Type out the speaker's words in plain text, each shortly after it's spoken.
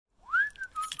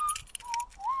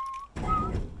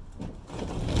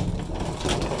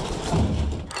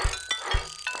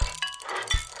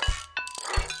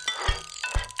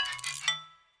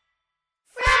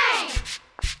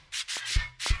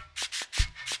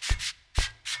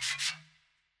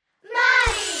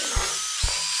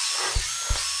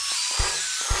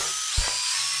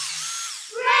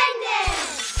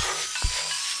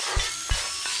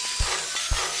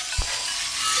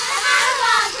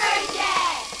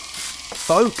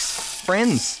folks,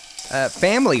 friends,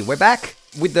 family. We're back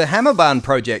with the Hammerbarn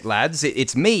Project, lads.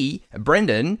 It's me,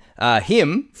 Brendan,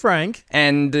 him, Frank,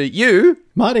 and you,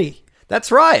 Marty.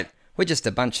 That's right. We're just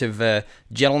a bunch of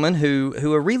gentlemen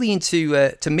who are really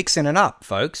into to mixing it up,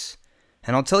 folks.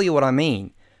 And I'll tell you what I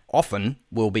mean. Often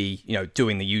we'll be,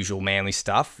 doing the usual manly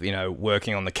stuff,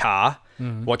 working on the car,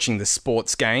 watching the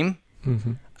sports game.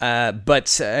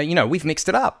 But we've mixed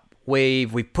it up.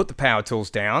 We've put the power tools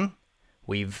down.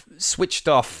 We've switched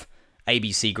off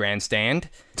ABC Grandstand,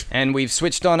 and we've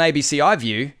switched on ABC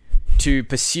iView to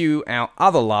pursue our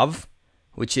other love,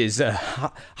 which is a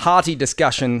hearty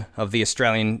discussion of the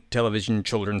Australian television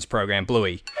children's program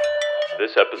Bluey.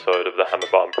 This episode of the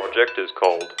Hammerbarn Project is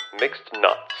called Mixed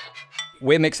Nuts.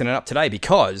 We're mixing it up today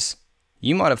because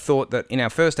you might have thought that in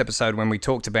our first episode when we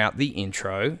talked about the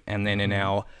intro, and then in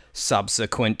our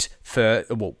subsequent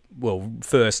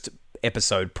first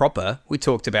episode proper, we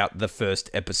talked about the first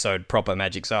episode proper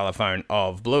Magic Xylophone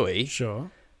of Bluey. Sure.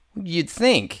 You'd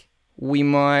think we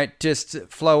might just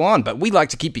flow on, but we like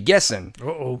to keep you guessing.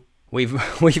 Uh-oh. We've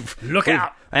Look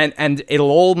out. And it'll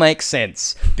all make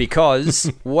sense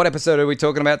because what episode are we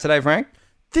talking about today, Frank?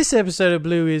 This episode of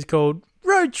Bluey is called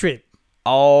Road Trip.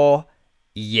 Oh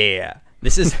yeah.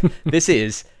 This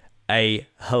is a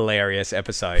hilarious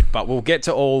episode, but we'll get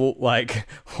to all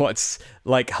what's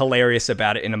hilarious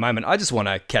about it in a moment. I just want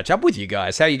to catch up with you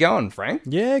guys. How you going, Frank?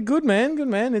 Yeah, good man.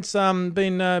 It's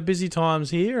been busy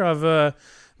times here. I've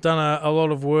done a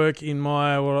lot of work in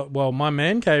my my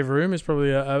man cave room is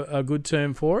probably a good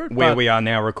term for it. Where we are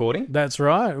now recording. That's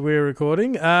right, we're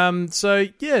recording. So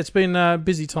yeah, it's been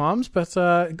busy times, but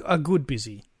a good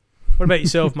busy. What about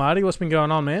yourself, Marty? What's been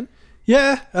going on, man?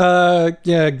 Yeah,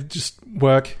 just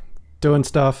work, doing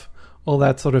stuff, all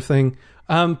that sort of thing.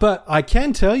 But I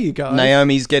can tell you guys...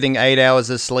 Naomi's getting 8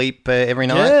 hours of sleep every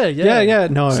night? Yeah,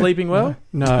 no. Sleeping well?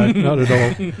 No, not at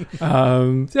all.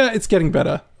 It's getting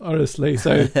better, honestly.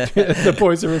 So the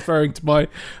boys are referring to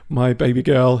my baby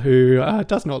girl who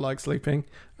does not like sleeping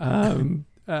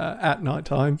at night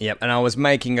time. Yep, and I was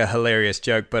making a hilarious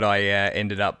joke, but I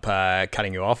ended up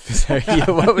cutting you off. So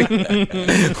what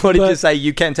did you say?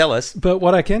 You can tell us. But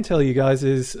what I can tell you guys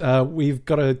is we've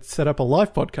got to set up a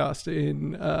live podcast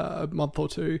in a month or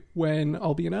two when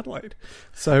I'll be in Adelaide.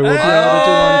 So we'll be able to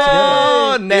do one together.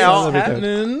 Oh, now it's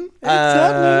happening. It's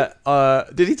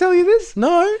happening. Did he tell you this?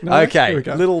 No. Okay,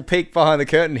 little peek behind the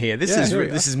curtain here. This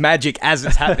is magic as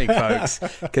it's happening, folks,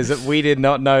 because we did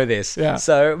not know this. Yeah.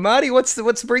 So, Marty, what's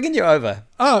bringing you over?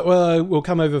 Oh, well, we'll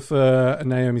come over for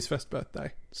Naomi's first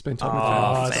birthday. Spend time with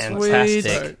her.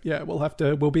 Fantastic. So, yeah,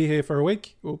 we'll be here for a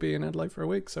week. We'll be in Adelaide for a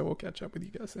week, so we'll catch up with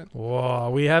you guys then.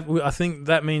 Whoa, I think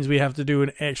that means we have to do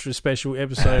an extra special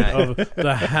episode of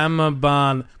the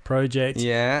Hammerbarn Project.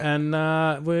 Yeah. And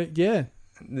I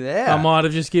might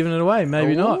have just given it away.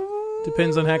 Maybe not.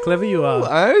 Depends on how clever you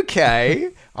are.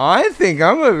 Okay. I think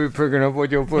I'm going to be picking up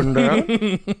what you're putting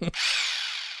down.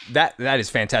 That is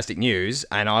fantastic news,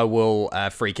 and I will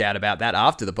freak out about that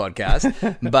after the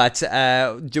podcast. But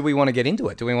do we want to get into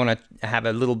it? Do we want to have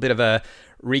a little bit of a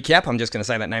recap? I'm just going to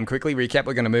say that name quickly. Recap.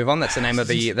 We're going to move on. That's the name of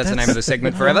the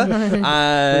segment forever.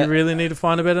 We really need to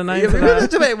find a better name for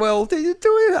that. Well,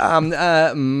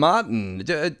 Martin,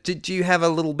 do you have a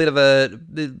little bit of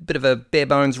a bare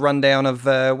bones rundown of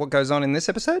what goes on in this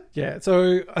episode? Yeah.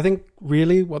 So I think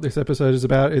really what this episode is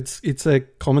about, it's a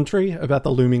commentary about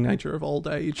the looming nature of old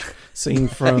age, seen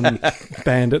from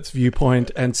Bandit's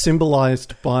viewpoint and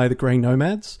symbolized by the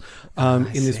grey-nomads in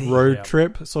this road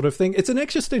trip sort of thing. It's an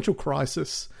existential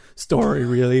crisis story,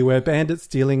 really, where Bandit's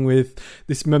dealing with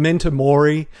this memento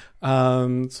mori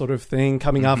sort of thing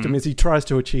coming after him as he tries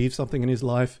to achieve something in his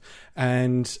life,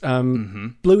 and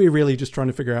Bluey really just trying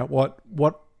to figure out what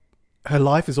her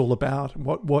life is all about,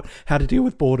 how to deal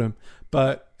with boredom.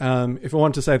 But if I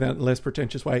want to say that in a less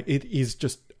pretentious way, it is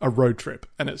just a road trip,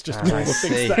 and it's just all the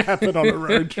things that happen on a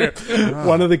road trip.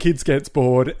 One of the kids gets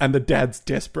bored, and the dad's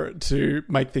desperate to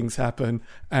make things happen,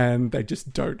 and they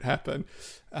just don't happen.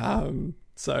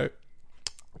 So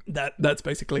that's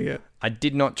basically it. I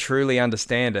did not truly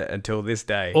understand it until this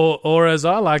day. Or as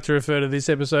I like to refer to this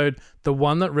episode, the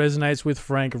one that resonates with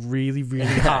Frank really, really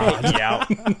hard. Yeah.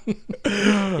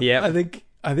 I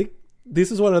think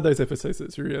this is one of those episodes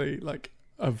that's really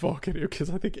evocative, because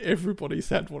I think everybody's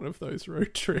had one of those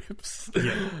road trips.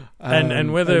 Yeah.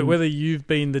 And whether you've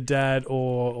been the dad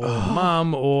or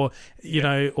mum or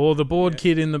or the bored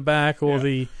kid in the back or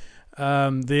the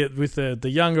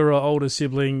younger or older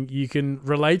sibling, you can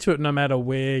relate to it no matter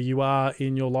where you are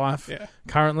in your life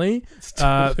currently.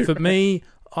 Totally for me,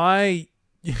 I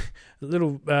a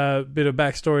little bit of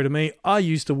backstory to me. I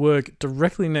used to work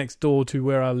directly next door to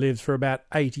where I lived for about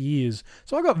 8 years.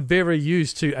 So I got very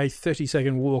used to a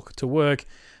 30-second walk to work.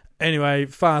 Anyway,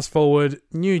 fast forward,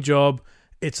 new job.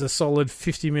 It's a solid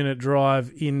 50-minute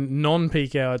drive in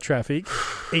non-peak hour traffic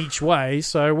each way.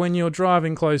 So when you're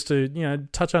driving close to,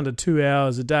 touch under 2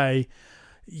 hours a day,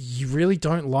 you really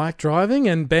don't like driving.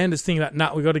 And Bandit's thinking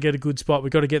about, we've got to get a good spot.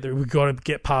 We've got to get there. We've got to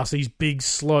get past these big,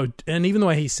 slow, and even the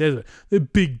way he says it, they're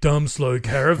big, dumb, slow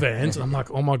caravans. And I'm like,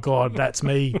 oh my God, that's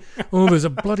me. Oh, there's a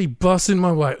bloody bus in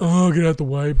my way. Oh, get out the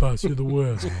way, bus. You're the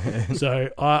worst. So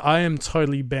I am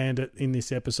totally Bandit in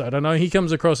this episode. I know he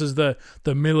comes across as the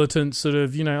militant sort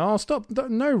of, stop,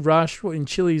 no rush. In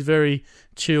Chile, he's very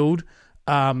chilled.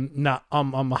 I'm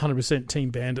 100% Team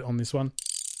Bandit on this one.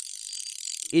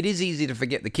 It is easy to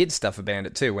forget the kid stuff about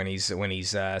it too when he's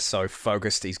so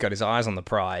focused. He's got his eyes on the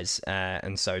prize,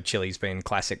 and so Chili's been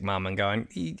classic mum and going,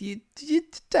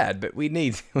 Dad, but we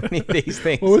need these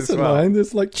things. What's as the well. line?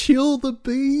 There's like, chill the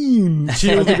bean.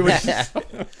 Chill the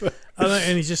bean.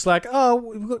 And he's just like, oh,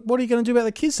 what are you going to do about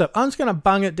the kids stuff? I'm just going to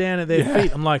bung it down at their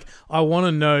feet. I'm like, I want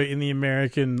to know in the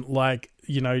American,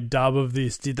 dub of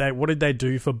this, what did they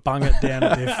do for bung it down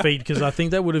at their feet? Because I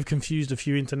think that would have confused a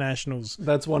few internationals.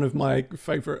 That's one of my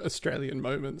favourite Australian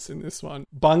moments in this one.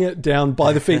 Bung it down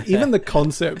by the feet. Even the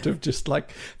concept of just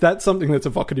that's something that's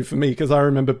evocative for me, because I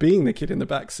remember being the kid in the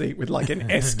back seat with an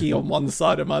esky on one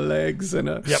side of my legs and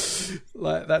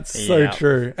that's so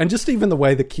true. And just even the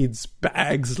way the kids'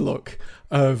 bags look,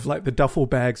 of the duffel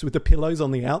bags with the pillows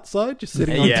on the outside just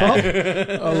sitting on top.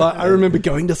 I remember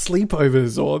going to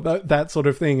sleepovers or that sort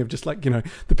of thing of just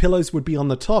the pillows would be on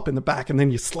the top in the back, and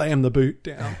then you slam the boot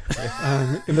down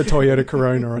in the Toyota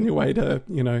Corona on your way to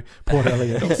Port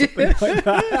Elliot or something like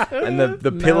that. And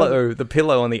the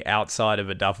pillow on the outside of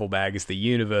a duffel bag is the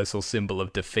universal symbol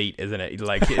of defeat, isn't it?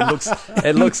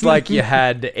 It looks like you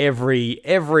had every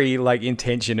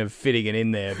intention of fitting it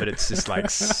in there, but it's just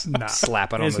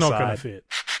slap it on the side. It's not going to fit.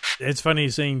 It's funny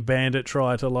seeing Bandit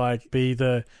try to be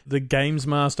the games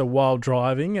master while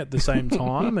driving at the same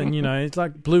time, and it's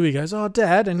like Bluey goes, "Oh,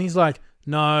 Dad," and he's like,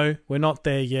 "No, we're not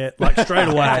there yet." Straight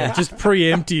away, just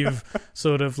preemptive,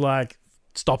 sort of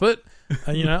stop it.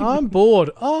 And, I'm bored.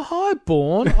 Oh, hi,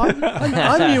 Born.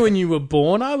 I knew when you were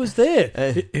born. I was there.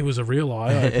 It was a real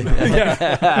eye-opener.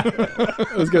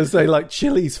 I was going to say,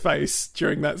 Chili's face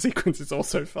during that sequence is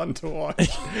also fun to watch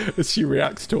as she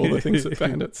reacts to all the things that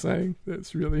Bandit's saying.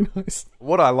 That's really nice.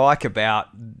 What I like about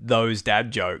those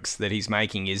dad jokes that he's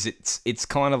making is it's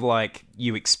kind of like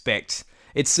you expect.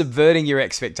 It's subverting your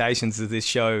expectations, as this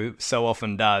show so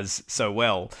often does so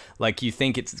well. You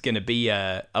think it's going to be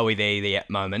a "are we there yet"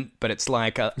 moment, but it's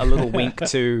like a little wink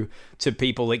to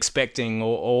people expecting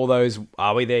all those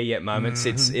 "are we there yet" moments.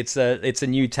 Mm-hmm. It's a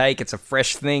new take. It's a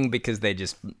fresh thing because they're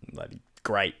just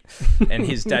great. And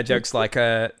his dad jokes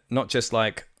not just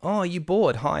 "oh, you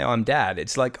bored? Hi, I'm Dad."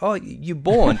 It's "oh, you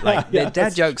born?" They're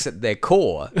dad jokes at their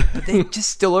core, but they're just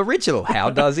still original. How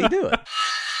does he do it?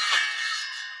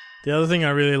 The other thing I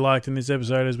really liked in this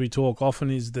episode, as we talk often,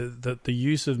 is the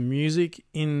use of music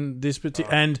in this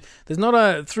particular. And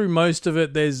there's through most of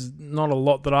it, there's not a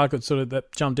lot that I could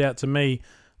that jumped out to me.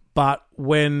 But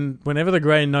whenever the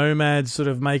grey-nomads sort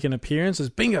of make an appearance, it's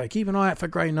bingo, keep an eye out for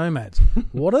grey-nomads.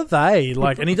 What are they?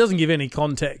 And he doesn't give any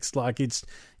context. It's,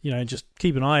 just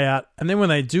keep an eye out. And then when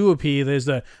they do appear, there's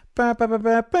the ba, ba, ba,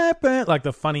 ba, ba, ba,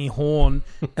 the funny horn.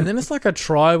 And then it's a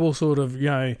tribal sort of,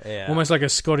 almost like a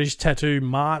Scottish tattoo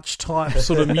march type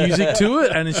sort of music to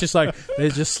it. And it's just they're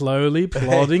just slowly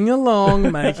plodding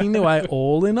along, making their way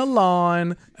all in a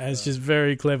line. And it's just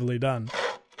very cleverly done.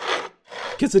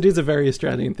 Because it is a very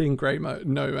Australian thing,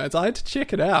 grey-nomads. I had to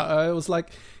check it out. I was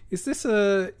like, is this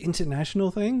a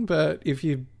international thing? But if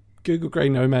you Google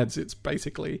grey-nomads, it's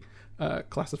basically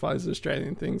classified as an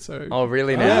Australian thing. So, oh,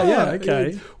 really? Now? Yeah,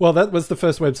 okay. Well, that was the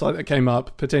first website that came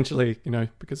up, potentially,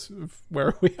 because of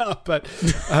where we are. But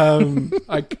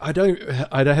I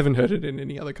haven't heard it in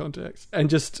any other context.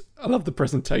 And I love the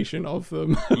presentation of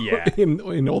them. Yeah.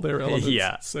 in all their elements.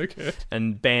 Yeah. It's so good.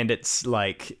 And Bandit's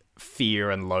fear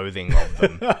and loathing of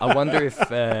them. I wonder if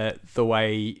the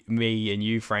way me and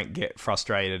you, Frank, get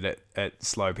frustrated at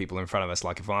slow people in front of us,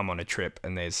 if I'm on a trip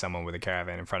and there's someone with a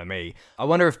caravan in front of me, I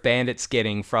wonder if Bandit's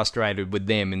getting frustrated with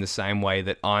them in the same way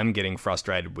that I'm getting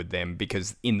frustrated with them,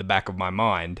 because in the back of my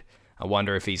mind, I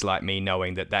wonder if he's like me,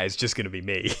 knowing that is just going to be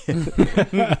me.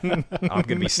 I'm going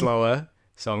to be slower,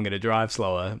 so I'm going to drive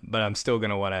slower, but I'm still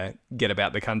going to want to get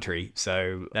about the country.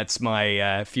 So that's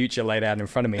my future laid out in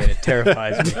front of me, and it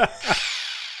terrifies me.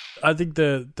 I think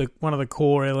the one of the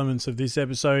core elements of this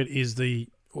episode is the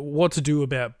what to do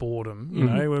about boredom. You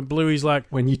know, when Bluey's like,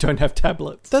 when you don't have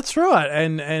tablets. that's right,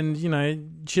 and you know,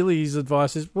 Chili's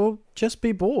advice is, well, just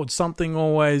be bored. Something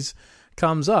always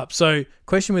comes up. So,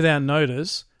 question without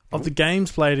notice, of the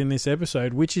games played in this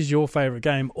episode, which is your favourite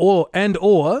game, or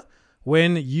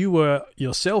when you were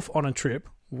yourself on a trip,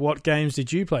 what games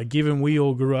did you play, given we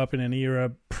all grew up in an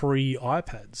era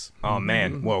pre-iPads? Oh,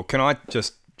 man. Well, can I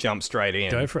just jump straight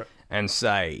in? Go for it. And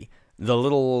say the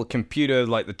little computer,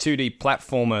 like the 2D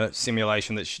platformer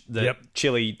simulation that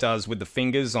Chili does with the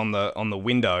fingers on the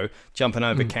window, jumping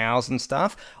over cows and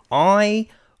stuff. I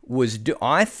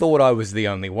thought I was the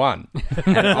only one.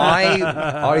 And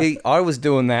I was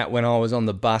doing that when I was on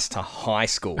the bus to high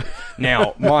school.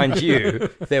 Now, mind you,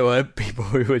 there were people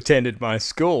who attended my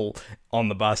school on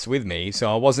the bus with me,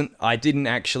 so I didn't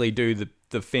actually do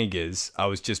the fingers. I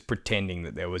was just pretending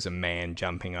that there was a man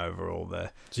jumping over all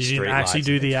the So you street didn't actually lights.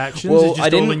 do the actions? Well, It's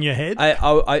just all in your head?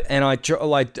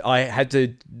 I had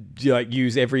to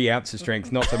use every ounce of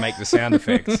strength not to make the sound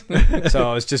effects. So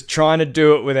I was just trying to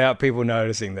do it without people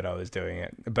noticing that I was doing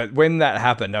it. But when that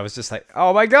happened, I was just like,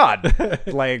 oh my God.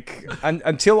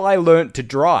 Until I learnt to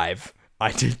drive,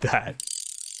 I did that.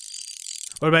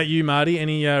 What about you, Marty?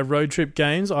 Any road trip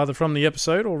games, either from the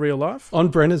episode or real life? On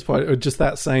Brenna's point, or just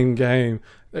that same game,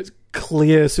 there's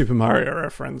clear Super Mario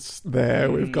reference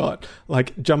there. We've got,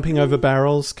 like, jumping over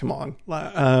barrels. Come on.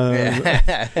 Well,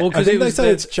 I think they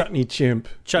say it's Chutney Chimp.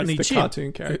 Chutney the Chimp,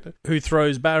 cartoon character. who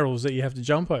throws barrels that you have to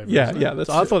jump over. Yeah, isn't it? yeah, that's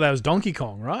So I it. thought that was Donkey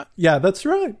Kong, right? Yeah, that's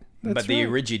right. But the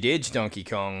Origi-Dig Donkey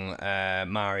Kong,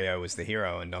 Mario was the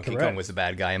hero and Donkey Correct. Kong was the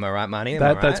bad guy. Am I right, Marty? Am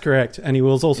I right? That's correct. And he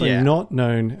was also Yeah. not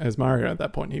known as Mario at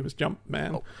that point. He was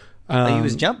Jumpman. He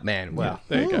was Jumpman. Well,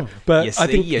 Yeah, there you go. But you I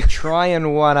see, think you try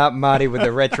and one up Marty with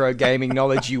the retro gaming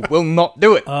knowledge. You will not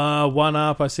do it. One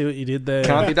up. I see what you did there.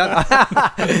 Can't be done.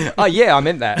 Oh, yeah, I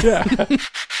meant that.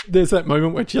 there's that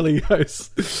moment where Chili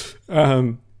goes,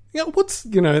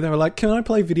 they were like, can I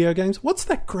play video games? What's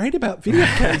that great about video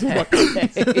games? I'm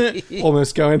like,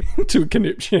 almost going into a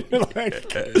conniption.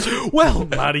 Well,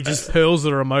 Marty just hurls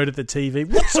the remote at the TV.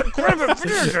 What's so great about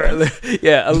video games?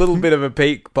 Yeah, a little bit of a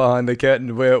peek behind the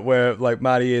curtain where like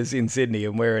Marty is in Sydney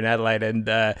and we're in Adelaide and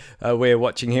we're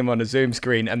watching him on a Zoom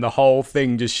screen and the whole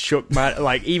thing just shook Marty,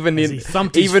 like even As he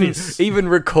thumped his fists. even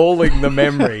recalling the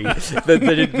memory,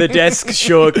 the desk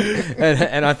shook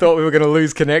and I thought we were going to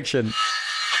lose connection.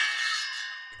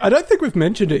 I don't think we've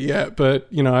mentioned it yet, but,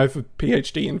 I have a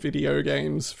PhD in video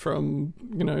games from,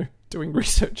 doing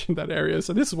research in that area.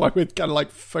 So this is why we're kind of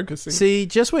like focusing. See,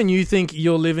 just when you think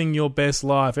you're living your best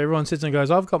life, everyone sits and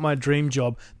goes, I've got my dream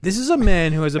job. This is a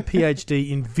man who has a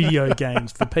PhD in video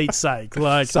games, for Pete's sake.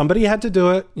 Like, Somebody had to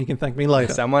do it. You can thank me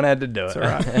later. Someone had to do it. It's all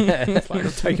right. It's like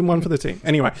I'm taking one for the team.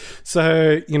 Anyway,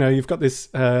 so, you've got this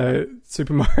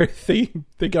Super Mario theme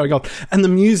going on. And the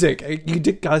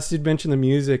music. Guys did mention the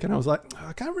music, and I was like,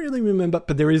 I can't really remember.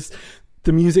 But there is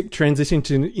the music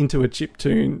transitioned into a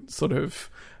chiptune sort of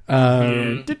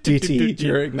ditty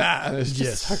during that. It's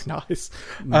just so nice.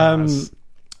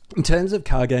 In terms of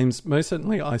car games, most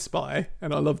certainly I Spy,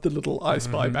 and I love the little I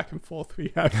Spy back and forth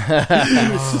we have.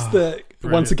 It's just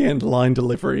once again, line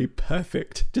delivery,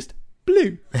 perfect. Just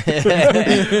blue.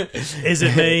 is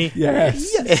it me?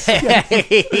 Yes.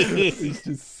 It's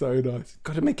just so nice.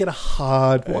 Got to make it a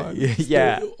hard one.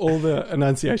 Yeah. All the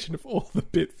enunciation of all the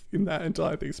bits in that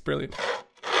entire thing is brilliant.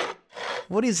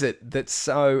 What is it that's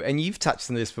so, and you've touched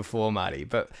on this before, Marty,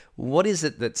 but what is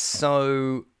it that's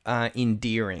so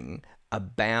endearing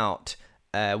about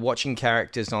watching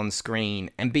characters on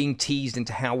screen and being teased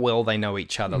into how well they know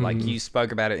each other? Like you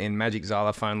spoke about it in Magic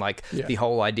Xylophone, like the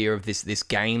whole idea of this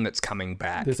game that's coming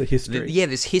back. There's a history.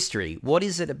 There's history. What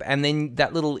is it? And then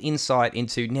that little insight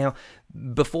into now,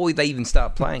 before they even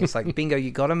start playing, it's like, bingo,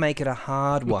 you got to make it a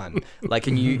hard one. Like,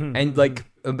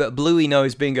 but Bluey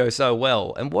knows bingo so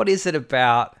well. And what is it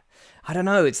about? I don't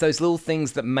know. It's those little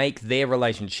things that make their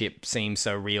relationship seem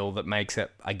so real, that makes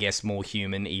it, I guess, more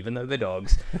human, even though they're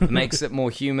dogs. It makes it more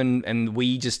human, and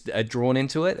we just are drawn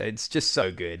into it. It's just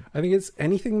so good. I think it's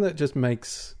anything that just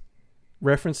makes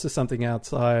reference to something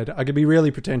outside. I could be really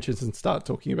pretentious and start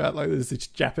talking about, like, there's this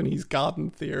Japanese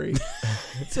garden theory.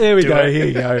 So here we go. Here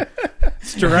you go.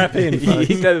 Strap in, folks.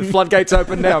 The floodgates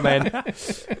open now, man.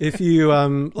 If you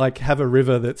have a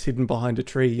river that's hidden behind a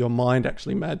tree, your mind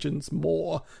actually imagines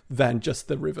more than just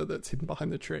the river that's hidden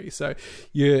behind the tree. So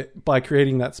by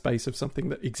creating that space of something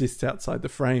that exists outside the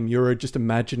frame, you're just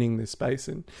imagining this space,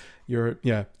 and your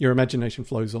imagination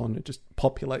flows on. It just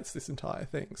populates this entire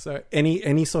thing. So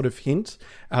any sort of hint,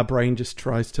 our brain just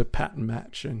tries to pattern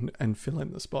match and fill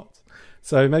in the spots.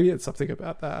 So maybe it's something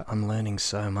about that. I'm learning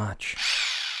so much.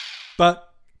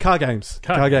 But Car games.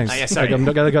 Car games. Oh, yeah, sorry. Okay, I'm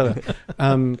not going to go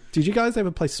there. Did you guys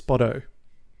ever play Spotto?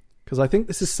 Because I think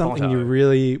this is something you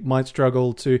really might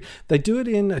struggle to... They do it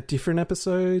in a different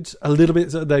episode. A little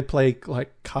bit. So they play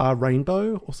like Car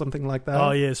Rainbow or something like that.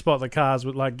 Oh, yeah. Spot the cars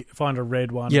with like find a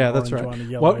red one. Yeah, an that's orange right. One, a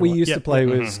yellow What we one. used Yep. to play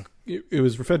was... It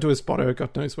was referred to as Spotto.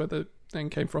 God knows where the thing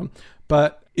came from.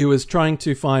 But it was trying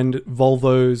to find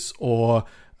Volvos or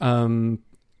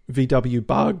VW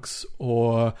Bugs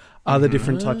or other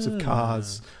different types of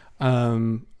cars.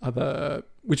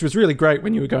 Which was really great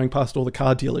when you were going past all the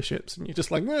car dealerships and you're just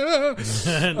like,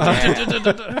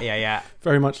 Yeah.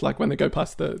 very much like when they go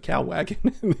past the cow wagon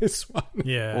in this one.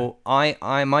 Yeah. Well,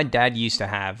 my dad used to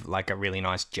have like a really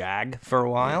nice Jag for a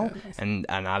while, and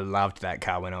I loved that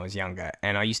car when I was younger.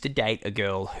 And I used to date a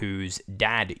girl whose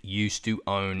dad used to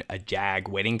own a Jag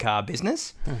wedding car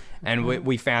business, and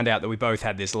we found out that we both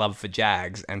had this love for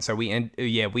Jags, and so we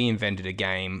invented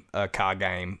a car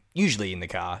game, usually in the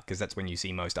car because that's when you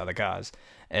see most other cars.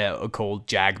 Called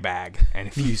Jag Bag, and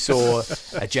if you saw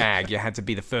a Jag, you had to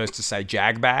be the first to say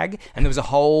Jag Bag, and there was a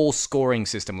whole scoring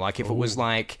system. Like if it was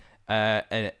like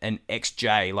an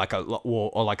XJ, like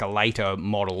or like a later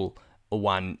model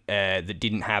one that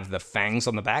didn't have the fangs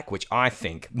on the back, which I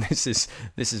think this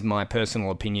is my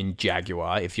personal opinion,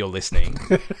 Jaguar, if you're listening,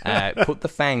 put the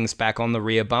fangs back on the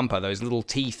rear bumper. Those little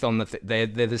teeth on they're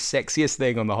the sexiest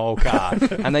thing on the whole car,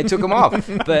 and they took them off.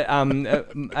 But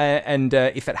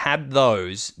if it had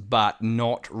those but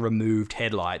not removed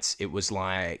headlights, it was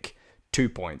like 2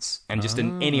 points, and just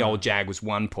any old Jag was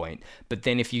 1 point. But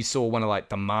then if you saw one of like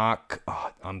the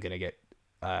I'm gonna get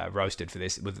roasted for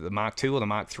this, with the Mark II or the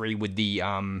Mark III, with the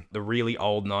really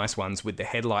old nice ones with the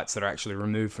headlights that are actually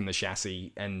removed from the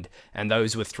chassis, and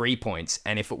those were 3 points.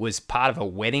 And if it was part of a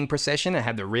wedding procession and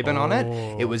had the ribbon on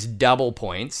it was double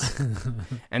points.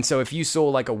 And so if you saw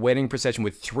like a wedding procession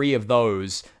with 3 of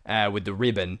those with the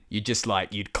ribbon,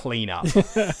 you'd clean up.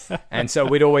 And so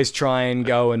we'd always try and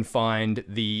go and find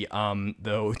the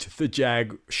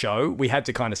Jag show. We had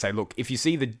to kind of say, look, if you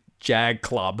see the Jag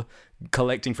Club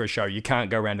collecting for a show, you can't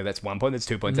go around to that's 1 point, that's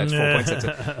 2 points, that's 4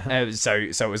 points. So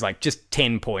it was like just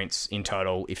 10 points in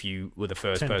total if you were the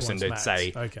first person to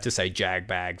say Jag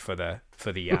Bag for the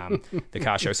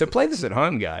car show. So play this at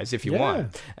home, guys, if you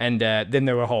want. And then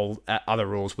there were whole other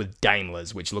rules with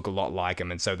Daimlers, which look a lot like them.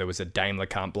 And so there was a Daimler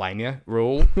can't blame you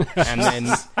rule. And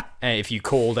then if you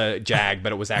called a Jag,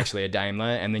 but it was actually a Daimler,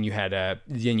 and then you had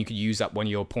then you could use up one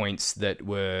of your points that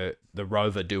were the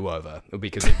Rover do-over,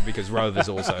 because Rovers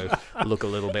also look a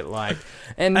little bit like.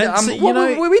 And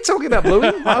what were we talking about,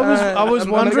 Bluey? I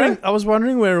was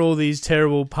wondering where all these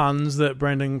terrible puns that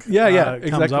Brendan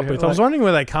comes up with. I was wondering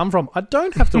where they come from. I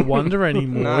don't have to wonder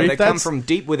anymore. No, they come from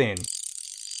deep within.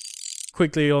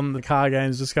 Quickly on the car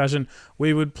games discussion,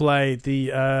 we would play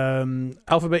the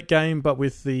alphabet game, but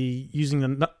with using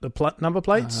the number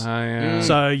plates.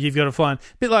 So you've got to find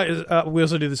a bit like we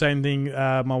also do the same thing.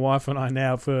 My wife and I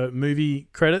now for movie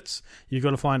credits. You've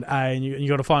got to find A, and you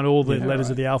got to find all the letters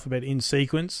of the alphabet in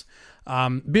sequence.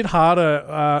 Bit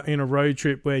harder in a road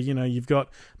trip where you've got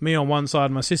me on one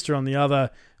side, my sister on the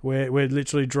other. We're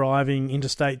literally driving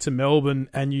interstate to Melbourne,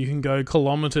 and you can go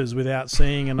kilometres without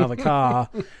seeing another car.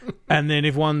 And then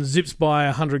if one zips by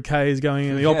 100 k's going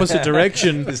in the opposite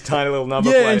direction, this tiny little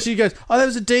number plate. And she goes, "Oh, there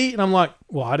was a D," and I'm like,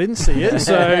 "Well, I didn't see it,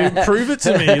 so prove it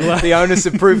to me." Like, the onus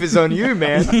of proof is on you,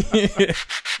 man.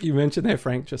 You mentioned there,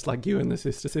 Frank, just like you and the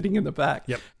sister sitting in the back.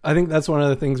 Yep. I think that's one of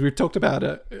the things we've talked about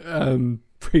it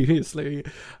previously,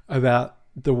 about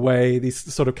the way this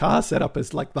sort of car set up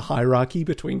is like the hierarchy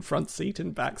between front seat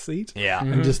and back seat. Yeah.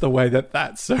 And just the way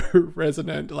that's so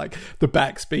resonant. Like the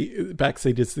back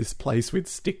seat is this place with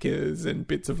stickers and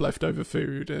bits of leftover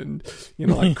food and,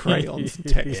 like crayons and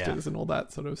textures and all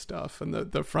that sort of stuff. And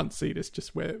the front seat is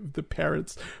just where the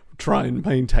parents try and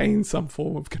maintain some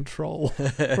form of control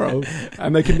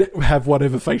and they can have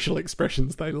whatever facial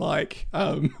expressions they like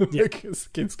because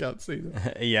kids can't see them.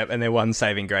 Yep, and their one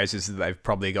saving grace is that they've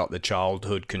probably got the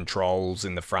childhood controls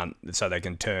in the front so they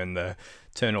can turn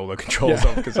all the controls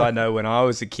off. Because I know when I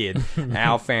was a kid,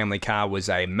 our family car was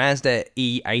a Mazda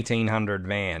E1800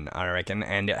 van, I reckon,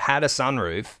 and it had a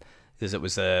sunroof because it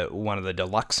was one of the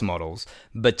deluxe models,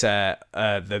 but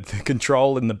the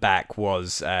control in the back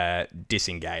was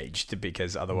disengaged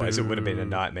because otherwise it would have been a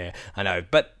nightmare. I know,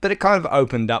 but it kind of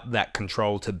opened up that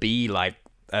control to be like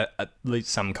at least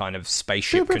some kind of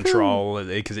spaceship control,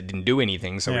 because it didn't do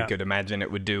anything, so we could imagine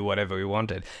it would do whatever we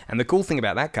wanted. And the cool thing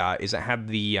about that car is it had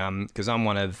the because I'm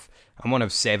one of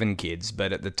 7 kids,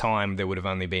 but at the time there would have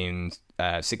only been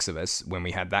 6 of us when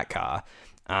we had that car.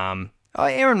 Oh,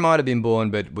 Aaron might have been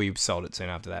born, but we sold it soon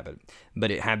after that.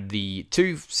 But it had the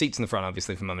 2 seats in the front,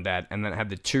 obviously, for mum and dad, and then it had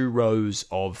the 2 rows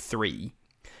of 3.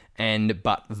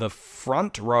 But the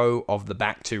front row of the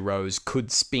back 2 rows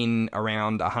could spin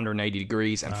around 180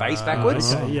 degrees and face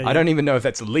backwards. Okay. Yeah, I don't even know if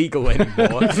that's legal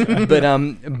anymore.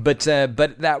 but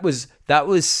that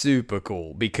was super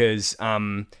cool because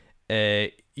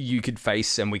you could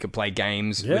face and we could play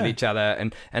games with each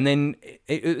other, and then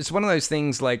it's one of those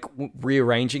things like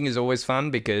rearranging is always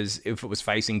fun because if it was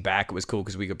facing back, it was cool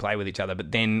because we could play with each other.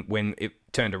 But then when it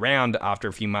turned around after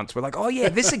a few months, we're like, oh yeah,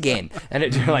 this again, and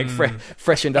it like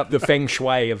freshened up the feng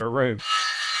shui of a room.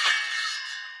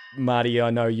 Marty,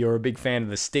 I know you're a big fan of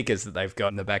the stickers that they've got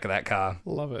in the back of that car.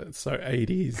 Love it. It's so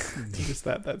 80s. Just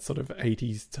that sort of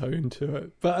 80s tone to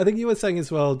it. But I think you were saying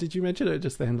as well, did you mention it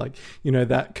just then? Like,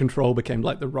 that control became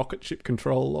like the rocket ship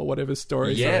control or whatever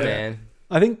story. Yeah, man.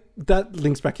 I think that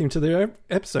links back into the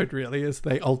episode really as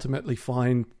they ultimately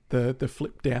find the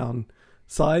flip down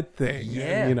side thing.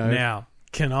 Yeah. And, Now,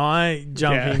 can I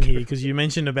jump in here? Because you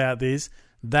mentioned about this.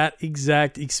 That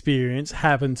exact experience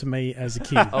happened to me as a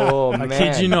kid. Oh, I man.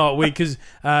 kid you not. Because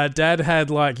Dad had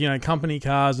company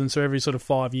cars, and so every sort of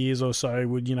 5 years or so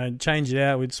would change it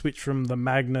out. We'd switch from the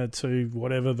Magna to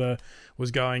whatever was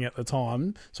going at the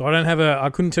time. So I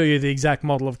couldn't tell you the exact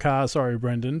model of car. Sorry,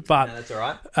 Brendan. But No, that's all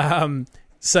right.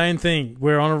 same thing.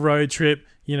 We're on a road trip.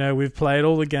 We've played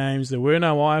all the games. There were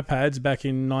no iPads back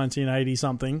in 1980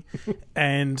 something,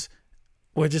 and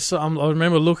we're just. I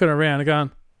remember looking around and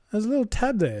going, there's a little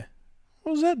tab there.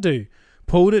 What does that do?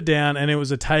 Pulled it down and it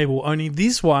was a table. Only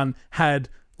this one had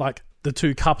like the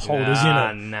 2 cup holders in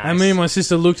it. Nice. And me and my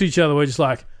sister looked at each other. We're just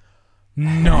like,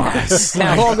 nice.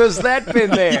 How long has that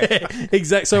been there? Yeah,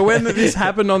 exactly. So when this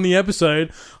happened on the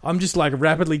episode, I'm just like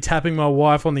rapidly tapping my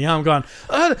wife on the arm going,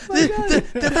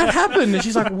 that happened. And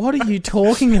she's like, what are you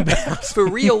talking about? For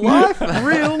real life?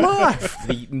 Real life.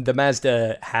 The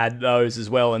Mazda had those as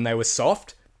well, and they were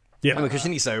soft. Yeah. And the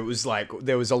cushiony, so it was like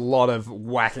there was a lot of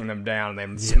whacking them down and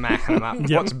then smacking them up.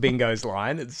 What's Bingo's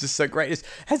line? It's just so great.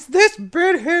 Has this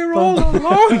been here all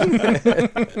along?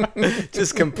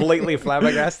 Just completely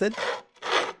flabbergasted.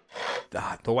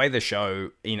 The way the show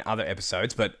in other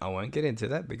episodes, but I won't get into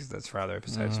that because that's for other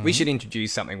episodes. We should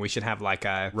introduce something. We should have like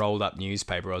a rolled up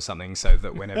newspaper or something so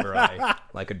that whenever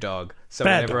like a dog. So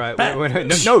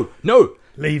no.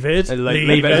 Leave it.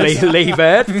 Leave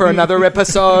it for another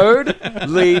episode.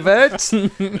 Leave it.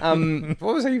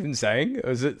 What was I even saying?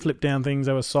 Was it Flip down things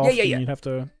that were soft Yeah. and you'd have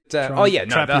to trap your the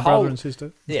brother whole and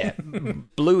sister. Yeah,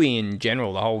 Bluey in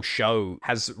general, the whole show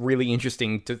has really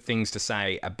interesting things to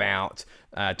say about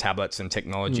tablets and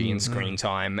technology and screen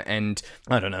time. And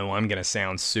I don't know, I'm going to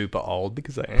sound super old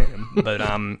because I am, but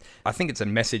I think it's a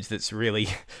message that's really,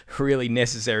 really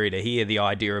necessary to hear. The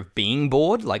idea of being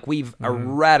bored, like we've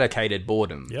eradicated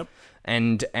boredom. Yep.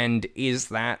 And is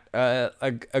that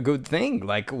a good thing?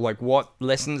 Like what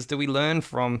lessons do we learn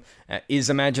from? Is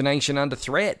imagination under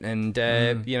threat? And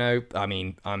I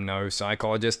mean, I'm no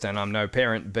psychologist and I'm no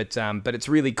parent, but it's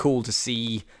really cool to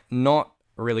see not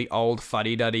really old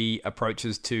fuddy-duddy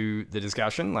approaches to the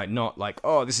discussion. Like not like,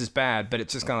 oh, this is bad, but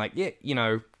it's just kind of like, yeah,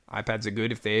 iPads are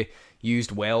good if they're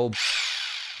used well.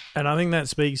 And I think that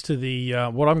speaks to the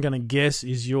what I'm going to guess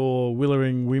is your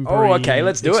Willering, whimpering, oh, okay,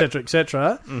 let's do et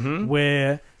cetera,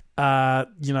 where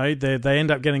they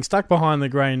end up getting stuck behind the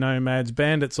grey-nomads.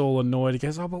 Bandit's all annoyed. He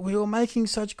goes, oh, but we were making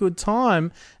such good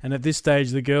time. And at this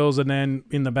stage, the girls are then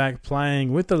in the back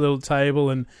playing with the little table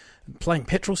and playing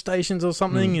petrol stations or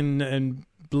something. And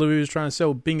Blue's trying to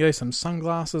sell Bingo some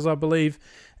sunglasses, I believe.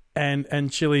 And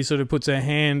Chili sort of puts her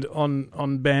hand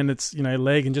on Bandit's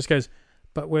leg and just goes,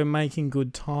 but we're making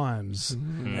good times.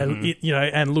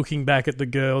 And looking back at the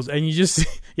girls, and you just,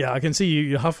 I can see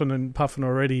you're huffing and puffing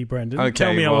already, Brendan. Okay,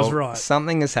 tell me I was right.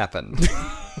 Something has happened,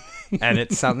 and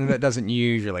it's something that doesn't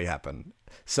usually happen.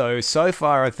 So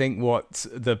far, I think what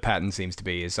the pattern seems to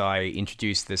be is I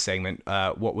introduced this segment,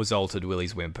 what was altered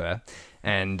Willie's whimper,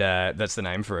 and that's the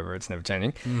name forever. It's never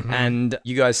changing. And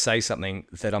you guys say something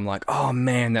that I'm like, oh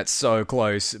man, that's so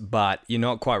close, but you're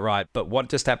not quite right. But what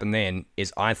just happened then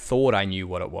is I thought I knew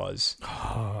what it was,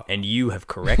 and you have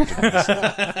corrected me.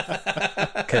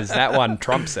 Because that one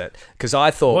trumps it. Because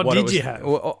I thought what it did was, you have?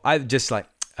 Well, I just like,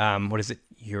 what is it?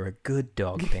 You're a good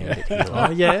dog, Bandit.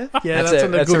 Oh, yeah, that's that's a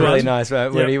a good really one. nice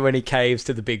one. When he caves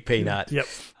to the big peanut. Yep.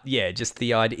 Yeah, just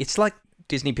the idea. It's like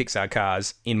Disney Pixar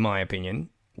Cars, in my opinion.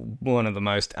 One of the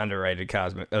most underrated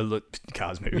Cars movies. Probably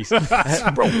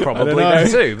that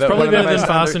too. But Probably one of the better than most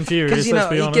Fast and Furious, let's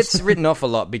be it honest. gets written off a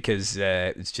lot because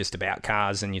it's just about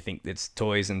cars and you think it's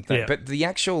toys and things. Yeah. But the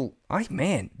actual,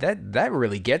 that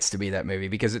really gets to me, that movie,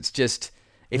 because it's just,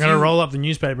 I'm going to roll up the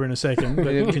newspaper in a second,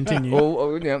 but continue.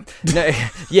 No,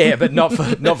 yeah, but not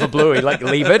for Bluey. Like,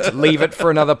 leave it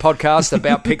for another podcast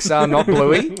about Pixar, not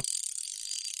Bluey.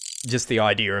 Just the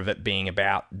idea of it being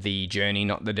about the journey,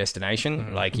 not the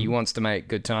destination. Like, he wants to make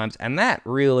good times, and that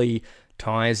really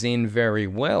ties in very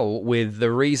well with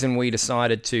the reason we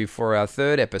decided to, for our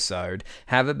third episode,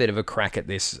 have a bit of a crack at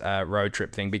this road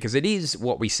trip thing, because it is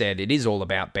what we said, it is all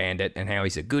about Bandit and how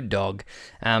he's a good dog,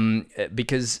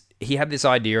 because he had this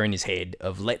idea in his head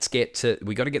of we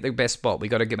got to get the best spot, we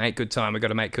got to make good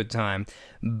time,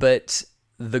 but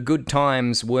the good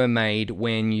times were made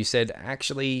when you said,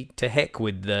 actually, to heck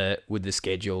with the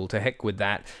schedule, to heck with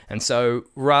that. And so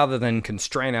rather than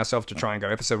constrain ourselves to try and go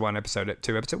episode 1, episode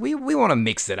 2, episode, we want to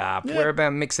mix it up. Yeah. We're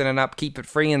about mixing it up, keep it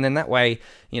free, and then that way,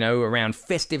 around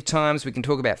festive times, we can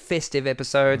talk about festive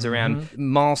episodes, around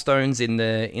milestones in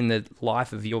the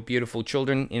life of your beautiful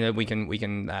children. We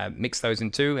can mix those in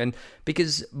too. And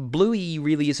because Bluey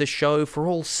really is a show for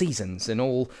all seasons and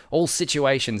all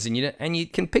situations, and you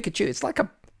can pick and choose. It's like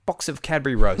a box of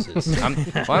Cadbury roses.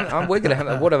 We're gonna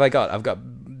have. What have I got? I've got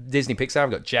Disney Pixar.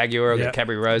 I've got Jaguar. I've got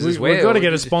Cadbury roses. We've got to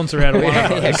get a sponsor out of one of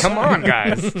those. Yeah, come on,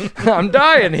 guys. I'm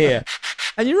dying here.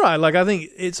 And you're right. Like, I think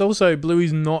it's also,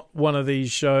 Bluey's not one of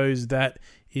these shows that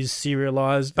is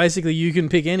serialized. Basically, you can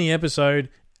pick any episode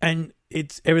and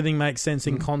everything makes sense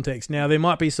in context. Now, there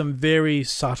might be some very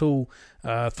subtle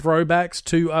throwbacks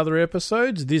to other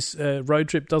episodes. This road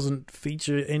trip doesn't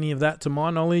feature any of that, to my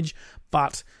knowledge,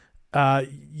 but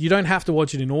you don't have to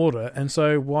watch it in order, and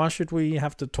so why should we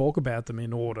have to talk about them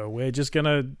in order? We're just going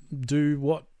to do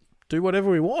whatever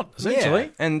we want, essentially. Yeah,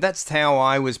 and that's how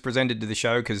I was presented to the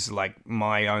show, because like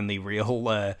my only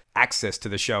real access to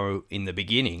the show in the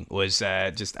beginning was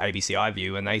just ABC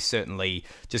iView, and they certainly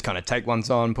just kind of take ones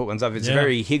on, put ones up. It's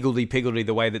very higgledy-piggledy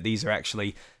the way that these are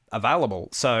actually available.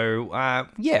 So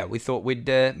we thought we'd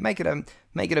make it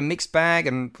a mixed bag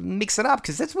and mix it up,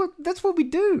 because that's what we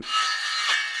do.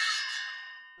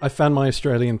 I found my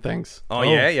Australian things. Oh.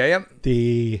 Yeah.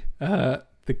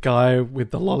 The guy with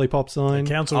the lollipop sign.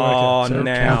 Council worker. Oh,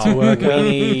 now. Council worker.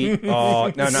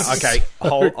 No. Okay,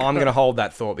 I'm going to hold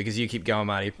that thought, because you keep going,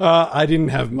 Marty. I didn't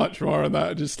have much more on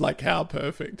that. Just like how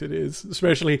perfect it is.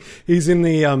 Especially, he's in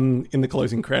the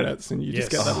closing credits, and you just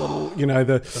get that little,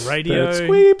 the radio, the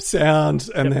squeep sound,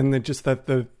 and then just that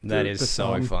is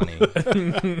so funny.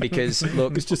 Because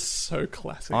look, it's just so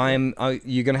classic.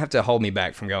 You're going to have to hold me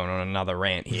back from going on another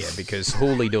rant here, because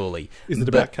holy dooly. Is it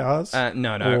about cars?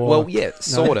 No. Well, yeah.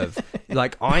 Sort of.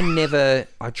 Like, I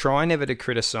try never to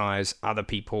criticize other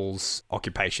people's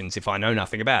occupations if I know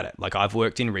nothing about it. Like, I've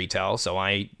worked in retail, so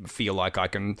I feel like I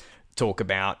can talk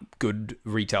about good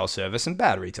retail service and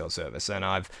bad retail service. And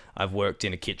I've worked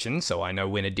in a kitchen, so I know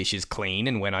when a dish is clean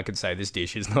and when I could say this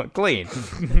dish is not clean.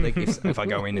 Like, if I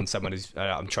go in and someone is,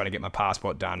 I'm trying to get my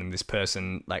passport done, and this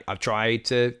person, like, I've tried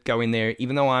to go in there,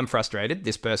 even though I'm frustrated,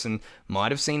 this person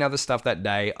might have seen other stuff that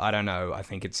day. I don't know. I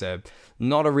think it's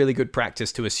not a really good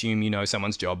practice to assume you know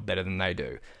someone's job better than they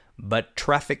do. But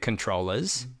traffic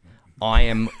controllers, I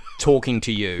am talking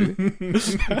to you.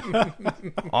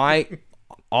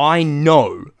 I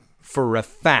know for a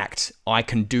fact I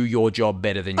can do your job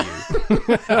better than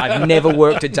you. I've never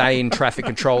worked a day in traffic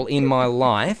control in my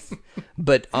life,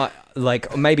 but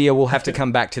maybe I will have to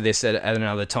come back to this at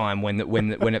another time when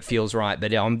it feels right.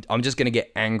 But I'm just going to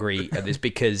get angry at this,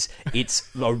 because it's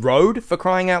a road, for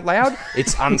crying out loud.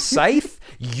 It's unsafe.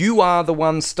 You are the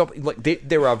one stopping. Like,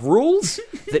 there are rules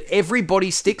that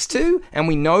everybody sticks to, and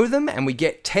we know them, and we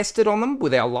get tested on them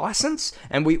with our license,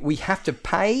 and we have to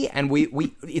pay, and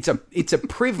it's a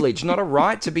privilege, not a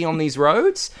right, to be on these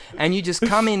roads. And you just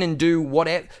come in and do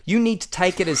whatever. You need to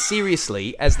take it as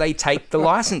seriously as they take the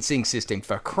licensing system,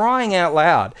 for crying out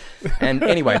loud. And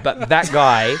anyway, but that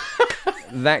guy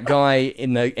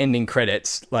in the ending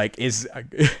credits, like, is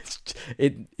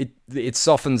it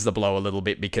softens the blow a little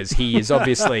bit, because he's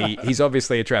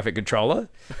obviously a traffic controller,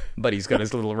 but he's got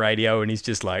his little radio, and he's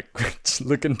just like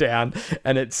looking down,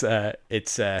 and it's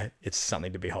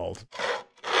something to behold.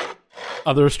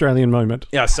 Other Australian moment.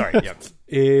 Yeah, sorry. Yeah.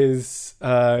 Is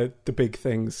the big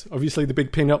things. Obviously, the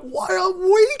big peanut. Why are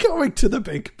we going to the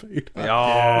big peanut?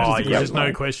 There's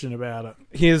no question about it.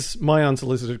 Here's my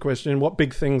unsolicited question. What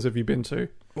big things have you been to?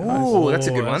 Oh, that's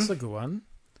a good one. That's a good one.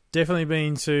 Definitely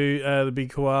been to the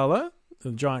big koala,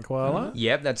 the giant koala.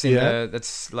 Yep, that's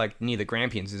that's like near the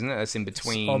Grampians, isn't it? That's in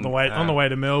between. On the way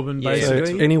to Melbourne,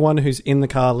 basically. So anyone who's in the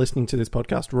car listening to this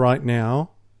podcast right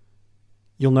now,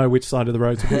 you'll know which side of the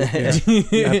road to be.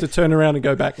 You have to turn around and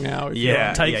go back now.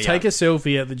 Take a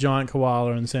selfie at the giant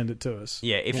koala and send it to us.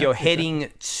 Yeah, if you're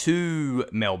heading to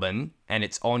Melbourne and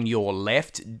it's on your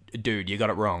left, dude, you got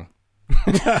it wrong.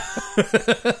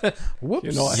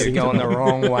 Whoops. You're going the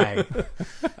wrong way.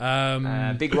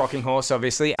 Big rocking horse,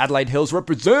 obviously. Adelaide Hills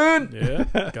represent. Yeah,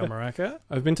 Gamaraka.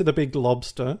 I've been to the Big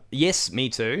Lobster, Yes, me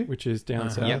too. which is down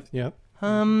south. Yep.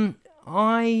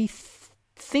 I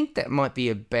think that might be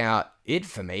about it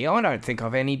for me. I don't think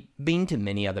I've been to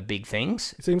many other big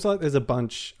things. It seems like there's a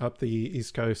bunch up the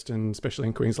East Coast and especially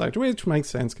in Queensland, which makes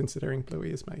sense considering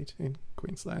Bluey is made in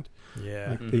Queensland.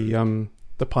 Yeah. Like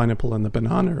the pineapple and the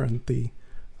banana and the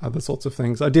other sorts of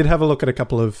things. I did have a look at a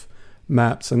couple of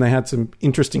maps and they had some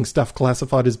interesting stuff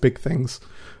classified as big things.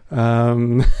 But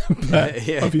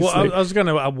Yeah. obviously, Well, I was going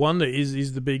to wonder,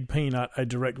 is the Big Peanut a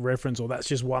direct reference, or that's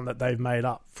just one that they've made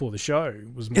up for the show?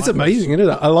 it's amazing, isn't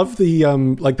it? I love the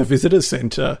like the visitor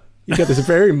centre. You get this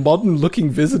very modern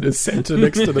looking visitor centre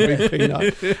next to the Big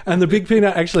Peanut. And the Big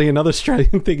Peanut, actually, another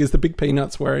Australian thing is the Big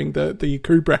Peanut's wearing the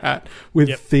Cobra hat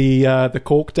with the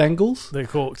cork dangles. The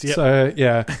corks, yep. So,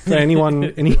 yeah, for anyone,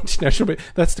 any international,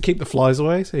 that's to keep the flies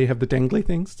away. So you have the dangly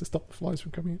things to stop the flies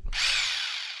from coming in.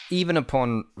 Even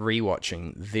upon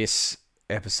rewatching, this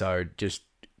episode just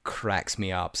cracks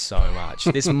me up so much.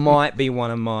 This might be one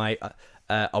of my...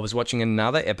 I was watching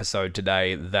another episode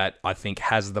today that I think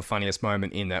has the funniest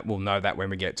moment in that. We'll know that when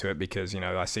we get to it because, you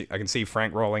know, I can see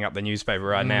Frank rolling up the newspaper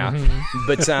right now.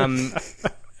 But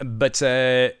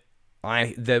the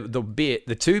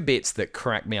two bits that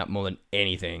cracked me up more than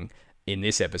anything in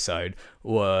this episode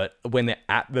were when they're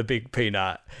at the Big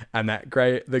Peanut and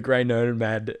the grey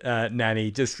nomad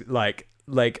nanny just like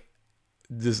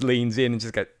just leans in and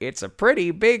just goes, "It's a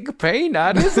pretty big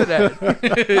peanut, isn't it?"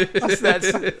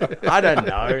 I don't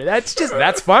know.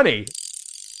 That's funny.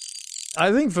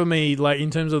 I think for me, like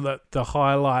in terms of the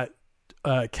highlight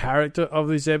character of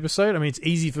this episode, I mean, it's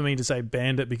easy for me to say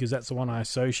Bandit because that's the one I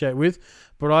associate with,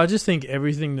 but I just think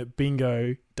everything that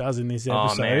Bingo does in this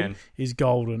episode is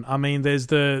golden. I mean, there's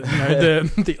the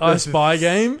I Spy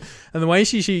game, and the way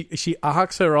she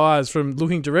arcs her eyes from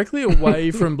looking directly away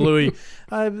from Bluey,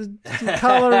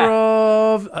 color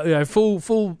of full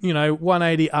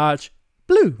 180 arch.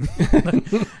 Blue.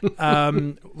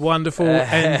 Wonderful.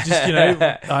 And just,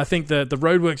 I think the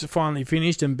roadworks are finally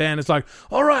finished and Bandit's like,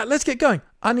 all right, let's get going.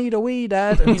 I need a wee,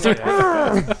 Dad. And he's like,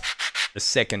 "Arr." The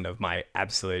second of my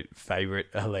absolute favourite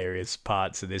hilarious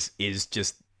parts of this is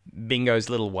just Bingo's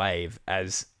little wave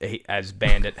as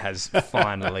Bandit has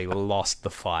finally lost the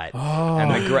fight.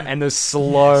 And the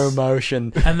slow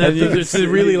motion. And then it's the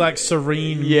really like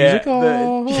serene music.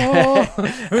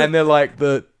 And they're like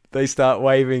they start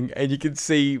waving, and you can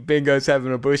see Bingo's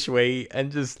having a bushwee,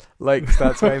 and just like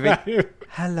starts waving.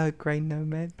 Hello,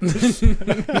 grey-nomad.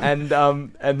 and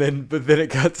then it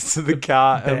cuts to the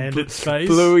car, Bandit's and face.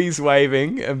 Bluey's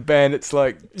waving, and Bandit's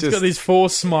like he's got this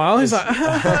forced smile. He's like,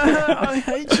 I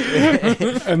hate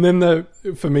you. And then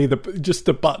for me, just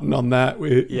the button on that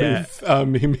with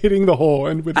him hitting the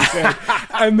horn with his head,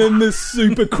 and then this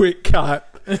super quick cut.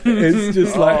 It's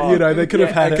just like, they could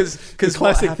have had the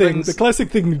classic thing. The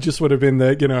classic thing just would have been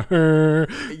the,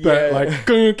 but like,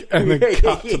 gunk, and then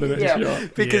cut to the next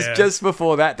shot. Because just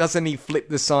before that, doesn't he flip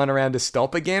the sign around to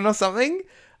stop again or something?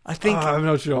 I think I'm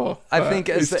not sure. I think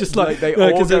it's just like they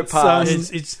all go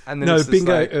past. And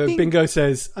then Bingo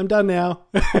says, "I'm done now.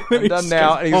 I'm done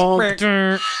now."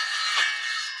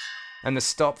 And the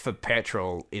stop for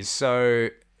petrol is so.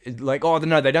 Like, oh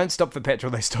no, they don't stop for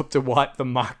petrol. They stop to wipe the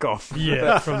muck off.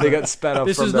 Yeah, they got spat off.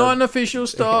 This is not an official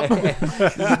stop.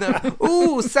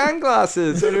 Ooh,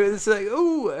 sunglasses. And it's like,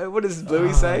 ooh, what does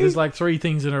Bluey say? There's like 3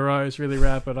 things in a row. It's really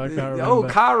rapid. I can't remember. Oh,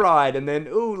 car ride, and then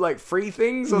like free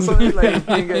things or something.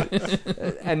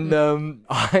 And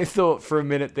I thought for a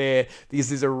minute there,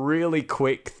 there's a really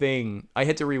quick thing. I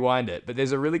had to rewind it, but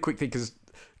there's a really quick thing because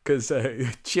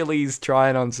Chili's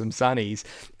trying on some sunnies,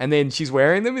 and then she's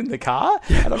wearing them in the car,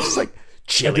 and I'm just like,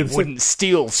 Chili wouldn't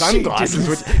steal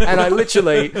sunglasses. And I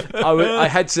literally, I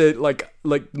had to like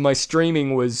my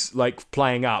streaming was like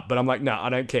playing up, but I'm like, no, I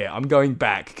don't care. I'm going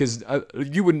back because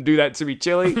you wouldn't do that to me,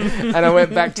 Chili. And I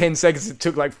went back 10 seconds. It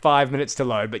took like 5 minutes to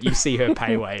load, but you see her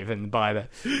pay wave and buy the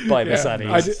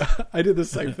sunnies. I did the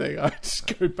same thing. I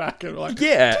just go back and like,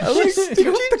 did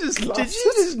you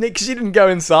just Nick? She didn't go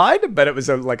inside, but it was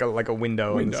like a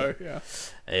window. Yeah.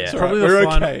 Yeah, we're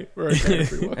okay. We're okay,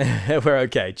 everyone. We're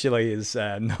okay. Chili is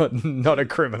not a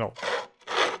criminal.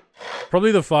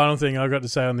 Probably the final thing I got to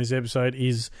say on this episode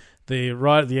is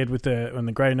right at the end when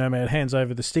the grey nomad hands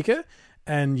over the sticker,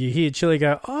 and you hear Chili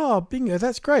go, "Oh, Bingo,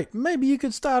 that's great. Maybe you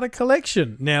could start a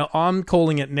collection." Now I'm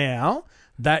calling it now.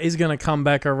 That is going to come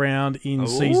back around in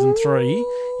season 3.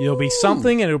 There'll be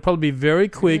something, and it'll probably be very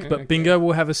quick. But Bingo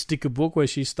will have a sticker book where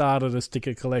she started a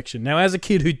sticker collection. Now, as a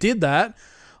kid who did that,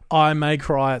 I may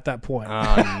cry at that point.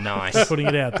 Oh, nice. Just putting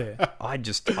it out there.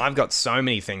 I've got so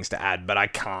many things to add, but I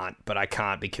can't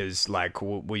because like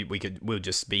we'll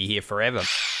just be here forever.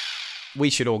 We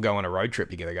should all go on a road trip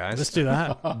together, guys. Let's do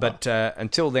that. But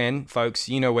until then, folks,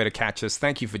 you know where to catch us.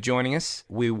 Thank you for joining us.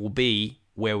 We will be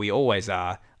where we always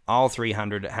are, aisle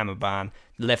 300 at Hammerbarn,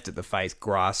 left at the face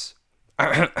grass.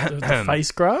 The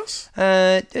face grass?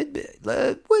 Well,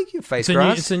 your face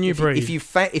grass. It's a new breed. If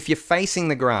you're facing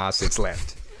the grass, it's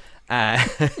left.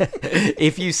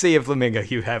 If you see a flamingo,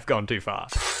 you have gone too far.